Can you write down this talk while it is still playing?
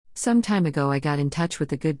Some time ago I got in touch with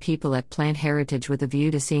the good people at Plant Heritage with a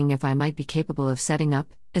view to seeing if I might be capable of setting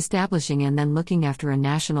up, establishing and then looking after a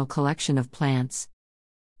national collection of plants.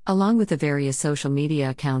 Along with the various social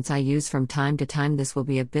media accounts I use from time to time, this will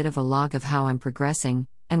be a bit of a log of how I'm progressing,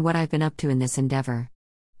 and what I've been up to in this endeavor.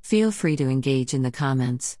 Feel free to engage in the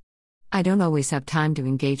comments. I don't always have time to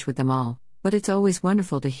engage with them all, but it's always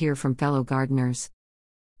wonderful to hear from fellow gardeners.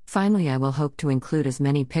 Finally, I will hope to include as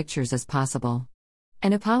many pictures as possible.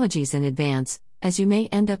 And apologies in advance, as you may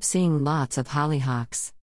end up seeing lots of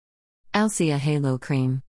hollyhocks. Alcia Halo Cream.